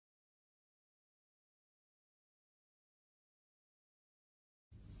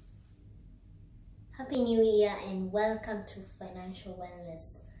Happy New Year and welcome to Financial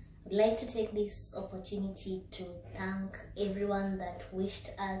Wellness. I'd like to take this opportunity to thank everyone that wished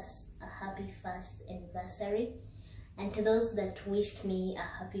us a happy first anniversary and to those that wished me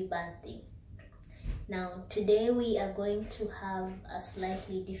a happy birthday. Now, today we are going to have a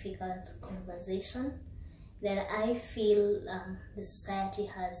slightly difficult conversation that I feel the society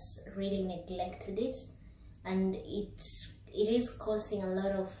has really neglected it, and it is causing a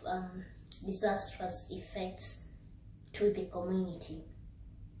lot of disastrous effects to the community.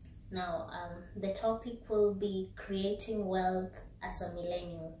 Now, the topic will be creating wealth as a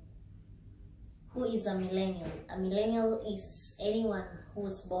millennial. Who is a millennial? A millennial is anyone who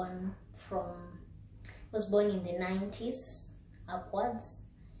was born in the 90s upwards,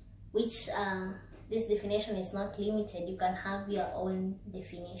 which this definition is not limited. You can have your own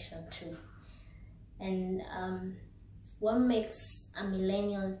definition too. And what makes a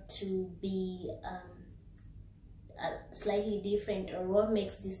millennial to be slightly different, or what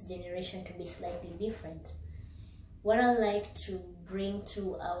makes this generation to be slightly different? What I like to bring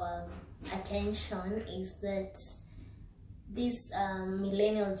to our attention is that this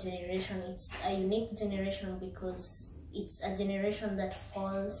millennial generation, it's a unique generation because it's a generation that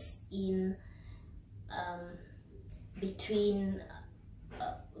falls in between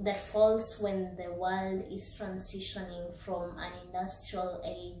that falls when the world is transitioning from an industrial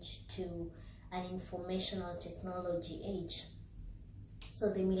age to an informational technology age. So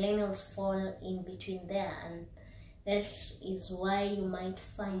the millennials fall in between there, and that is why you might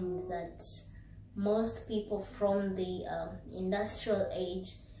find that most people from the industrial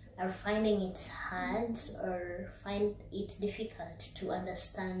age are finding it hard or find it difficult to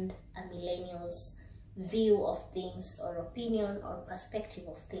understand a millennial's view of things or opinion or perspective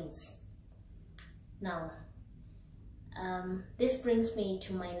of things. Now, this brings me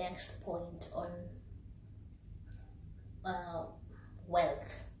to my next point on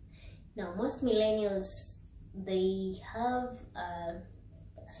wealth. Now, most millennials, they have a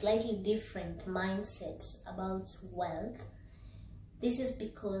slightly different mindset about wealth. This is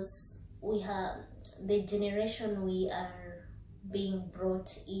because the generation we are being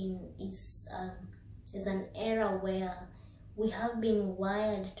brought in is an era where we have been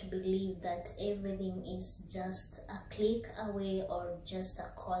wired to believe that everything is just a click away or just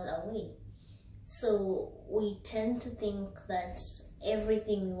a call away. So we tend to think that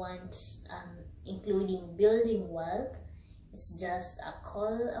everything we want, including building wealth, is just a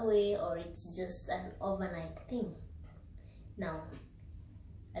call away or it's just an overnight thing. Now,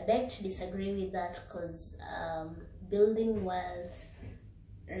 I beg to disagree with that because building wealth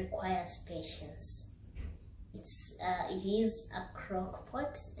requires patience. It is a crock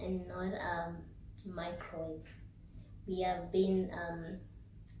pot and not a microwave. We have been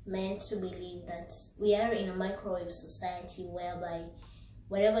meant to believe that we are in a microwave society whereby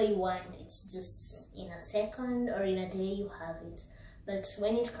whatever you want, it's just in a second or in a day you have it. But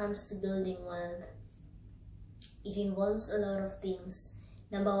when it comes to building wealth, it involves a lot of things.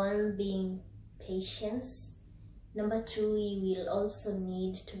 Number one being patience. Number two, you will also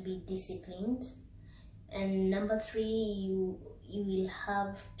need to be disciplined. And number three, you will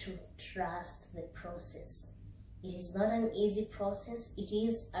have to trust the process. It is not an easy process. It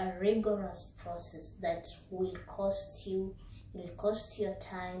is a rigorous process that will cost you. It will cost your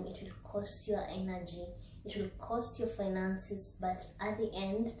time. It will cost your energy. It will cost your finances. But at the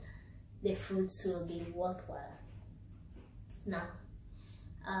end, the fruits will be worthwhile. Now,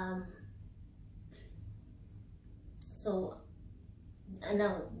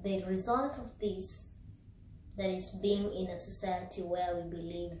 now the result of this, that is being in a society where we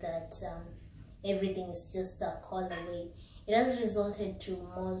believe that everything is just a call away, it has resulted to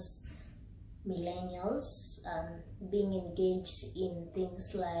most millennials being engaged in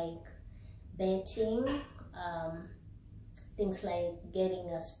things like betting, things like getting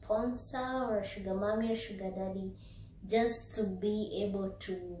a sponsor or a sugar mommy or sugar daddy, just to be able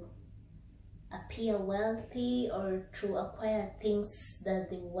to appear wealthy or to acquire things that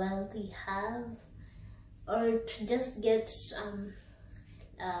the wealthy have, or to just get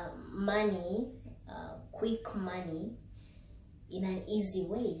money, quick money in an easy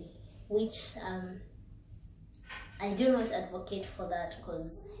way, which I do not advocate for that,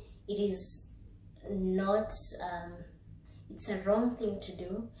 because it is not, it's a wrong thing to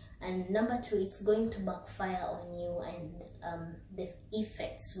do. And number two, it's going to backfire on you, and the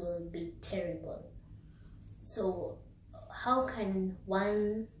effects will be terrible. So how can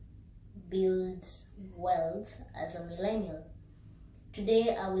one build wealth as a millennial?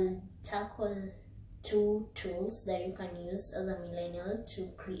 Today I will tackle 2 tools that you can use as a millennial to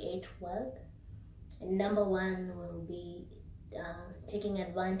create wealth. Number one will be taking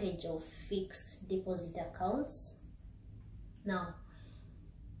advantage of fixed deposit accounts. Now,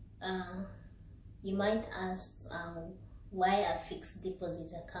 you might ask, why a fixed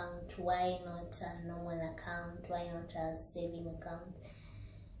deposit account? Why not a normal account? Why not a saving account?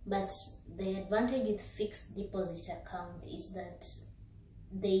 But the advantage with fixed deposit account is that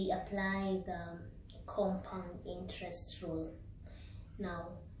they apply the compound interest rule. Now,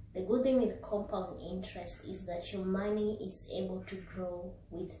 the good thing with compound interest is that your money is able to grow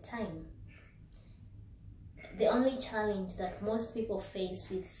with time. The only challenge that most people face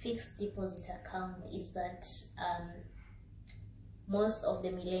with fixed deposit account is that most of the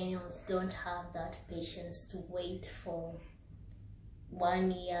millennials don't have that patience to wait for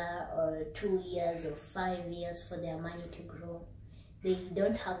 1 year or 2 years or 5 years for their money to grow. They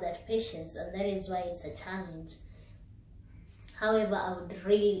don't have that patience, and that is why it's a challenge. However, I would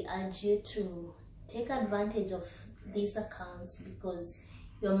really urge you to take advantage of these accounts because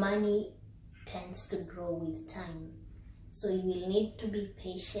your money tends to grow with time. So you will need to be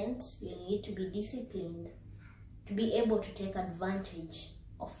patient, you will need to be disciplined to be able to take advantage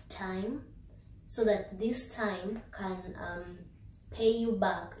of time, so that this time can pay you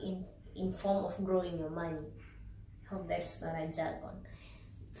back in form of growing your money. I hope that's not a jargon.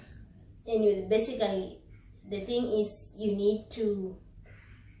 Anyway, basically the thing is, you need to,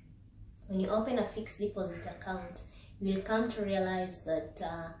 when you open a fixed deposit account, you will come to realize that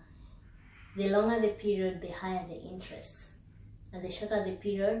the longer the period, the higher the interest, and the shorter the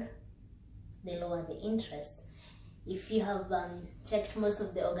period, the lower the interest. If you have checked most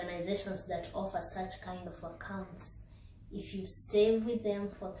of the organizations that offer such kind of accounts, if you save with them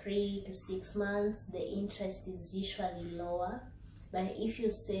for 3 to 6 months, the interest is usually lower. But if you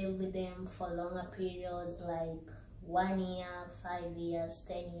save with them for longer periods, like 1 year, 5 years,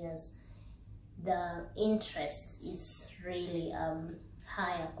 10 years, the interest is really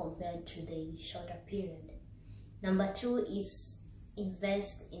higher compared to the shorter period. Number 2 is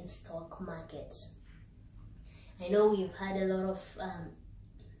invest in stock market. I know we've had a lot of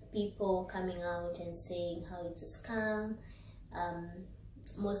people coming out and saying how it's a scam.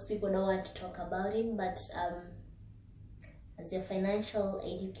 Most people don't want to talk about it, but as your financial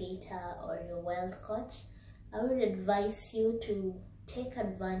educator or your wealth coach, I would advise you to take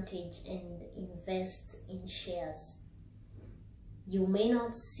advantage and invest in shares. You may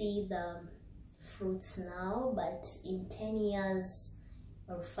not see the fruits now, but in 10 years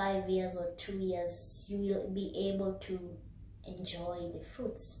or 5 years or 2 years, you will be able to enjoy the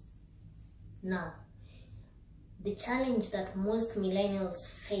fruits. Now, the challenge that most millennials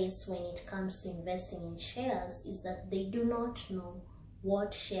face when it comes to investing in shares is that they do not know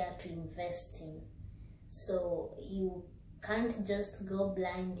what share to invest in. So you can't just go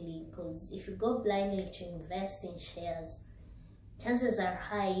blindly, because if you go blindly to invest in shares, chances are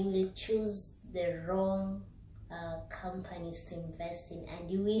high you will choose the wrong companies to invest in, and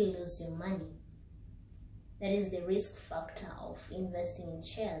you will lose your money. That is the risk factor of investing in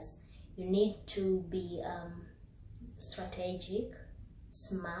shares. You need to be strategic,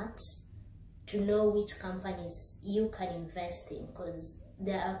 smart, to know which companies you can invest in, because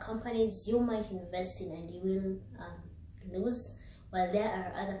there are companies you might invest in and you will lose, while there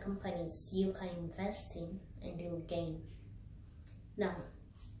are other companies you can invest in and you will gain. Now,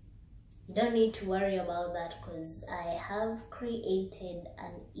 you don't need to worry about that, because I have created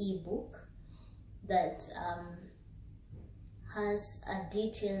an ebook that has a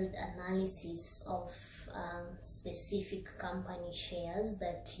detailed analysis of specific company shares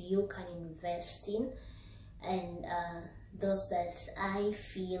that you can invest in, and those that I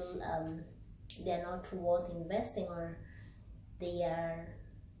feel they're not worth investing, or they are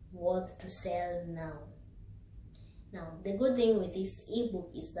worth to sell now. Now, the good thing with this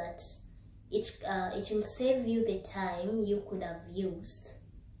ebook is that it will save you the time you could have used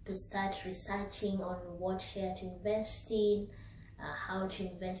to start researching on what share to invest in, how to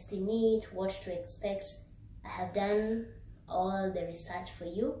invest in it, what to expect. I have done all the research for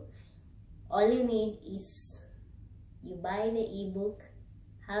you. All you need is you buy the ebook,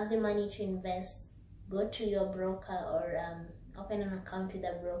 have the money to invest, go to your broker or open an account with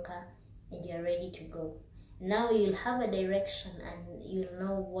a broker, and you're ready to go. Now you'll have a direction and you'll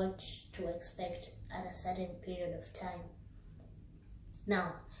know what to expect at a certain period of time.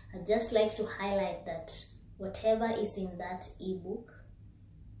 Now, I'd just like to highlight that whatever is in that ebook,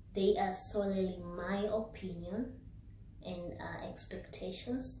 they are solely my opinion and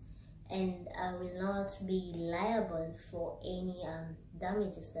expectations, and I will not be liable for any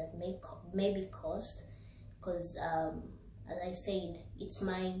damages that may be caused, because as I said, it's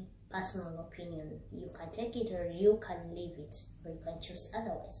my personal opinion. You can take it or you can leave it, or you can choose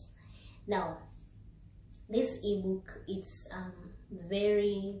otherwise. Now, this ebook, it's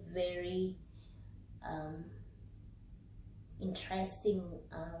very, very interesting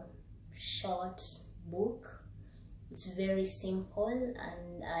short book. It's very simple,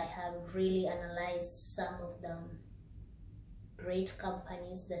 and I have really analyzed some of the great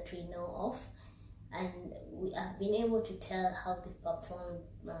companies that we know of, and we have been able to tell how they performed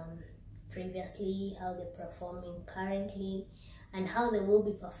previously, how they're performing currently, and how they will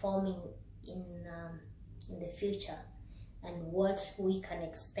be performing in the future, and what we can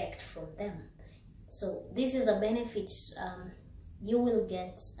expect from them. So this is a benefit you will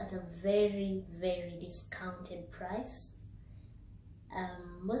get at a very, very discounted price.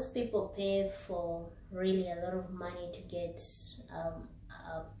 Most people pay for really a lot of money to get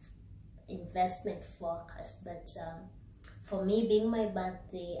investment forecast, but for me, being my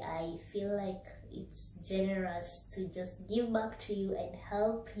birthday, I feel like it's generous to just give back to you and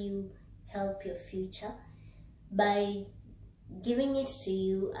help you help your future by giving it to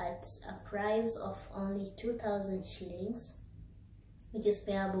you at a price of only 2,000 shillings, which is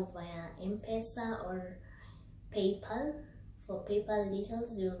payable via M-Pesa or PayPal. For PayPal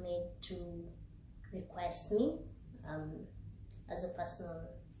details, you'll need to request me as a personal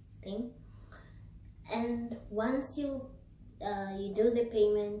thing. And once you do the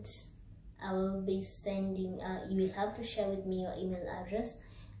payment, I will be sending, you will have to share with me your email address,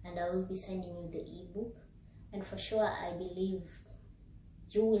 and I will be sending you the ebook. And for sure, I believe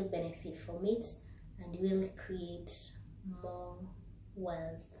you will benefit from it and will create more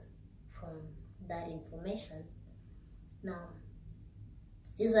wealth from that information. Now,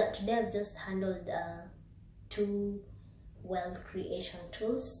 today I've just handled 2 wealth creation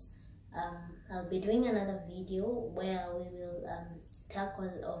tools. I'll be doing another video where we will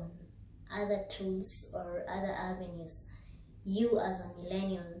tackle on other tools or other avenues you as a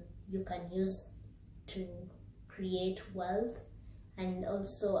millennial you can use to create wealth, and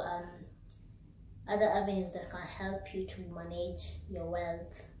also other avenues that can help you to manage your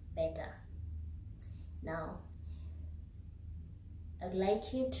wealth better. Now, I'd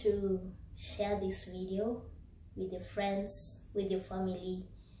like you to share this video with your friends, with your family,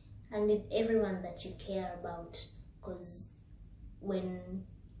 and with everyone that you care about, because when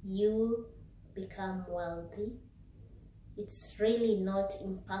you become wealthy, it's really not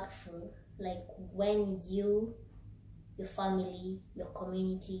impactful like when you, your family, your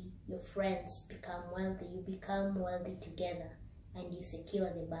community, your friends become wealthy. You become wealthy together and you secure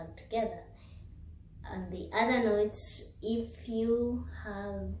the bag together. On the other note, if you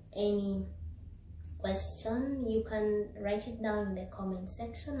have any question, you can write it down in the comment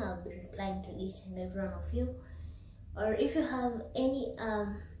section. I'll be replying to each and every one of you. Or if you have any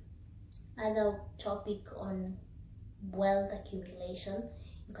other topic on wealth accumulation,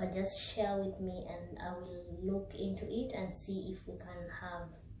 you can just share with me and I will look into it and see if we can have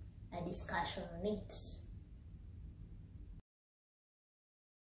a discussion on it.